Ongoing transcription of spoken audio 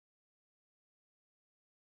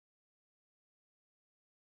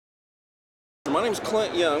My name is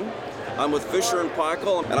Clint Young. I'm with Fisher &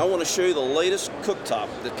 Paykel, and I want to show you the latest cooktop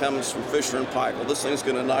that comes from Fisher & Paykel. This thing's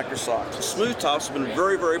going to knock your socks. Smooth tops have been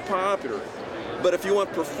very, very popular. But if you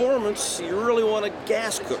want performance, you really want a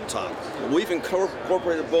gas cooktop. We've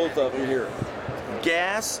incorporated both of them here.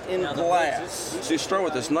 Gas and glass. So you start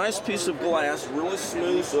with this nice piece of glass, really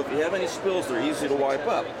smooth, so if you have any spills, they're easy to wipe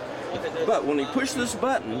up. But when you push this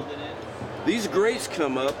button, these grates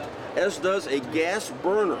come up, as does a gas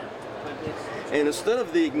burner. And instead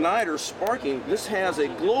of the igniter sparking, this has a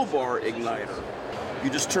glow bar igniter. You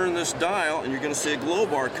just turn this dial and you're going to see a glow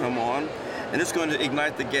bar come on, and it's going to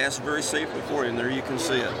ignite the gas very safely for you, and there you can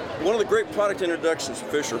see it. One of the great product introductions of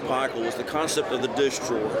Fisher & Paykel was the concept of the dish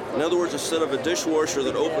drawer. In other words, instead of a dishwasher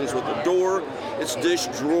that opens with a door, it's dish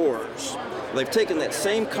drawers. They've taken that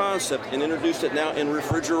same concept and introduced it now in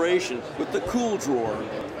refrigeration with the cool drawer.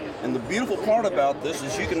 And the beautiful part about this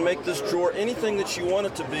is you can make this drawer anything that you want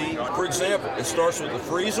it to be. For example, it starts with a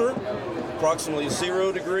freezer, approximately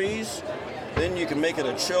 0 degrees. Then you can make it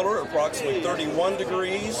a chiller, approximately 31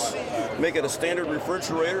 degrees. Make it a standard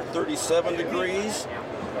refrigerator, 37 degrees.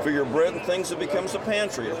 For your bread and things, it becomes a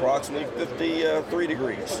pantry, approximately 53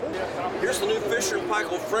 degrees. Here's the new Fisher &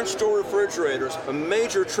 Paykel French door refrigerators, a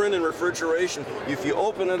major trend in refrigeration. If you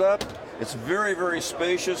open it up, it's very, very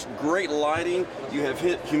spacious, great lighting. You have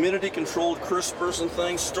humidity-controlled crispers and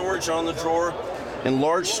things, storage on the drawer, and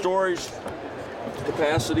large storage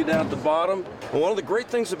capacity down at the bottom. And one of the great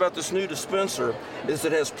things about this new dispenser is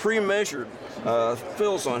it has pre-measured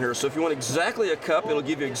fills on here. So if you want exactly a cup, it'll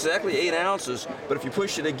give you exactly 8 ounces. But if you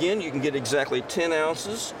push it again, you can get exactly 10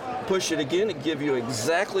 ounces. Push it again, it'll give you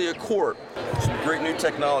exactly a quart. Some great new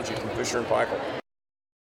technology from Fisher & Paykel.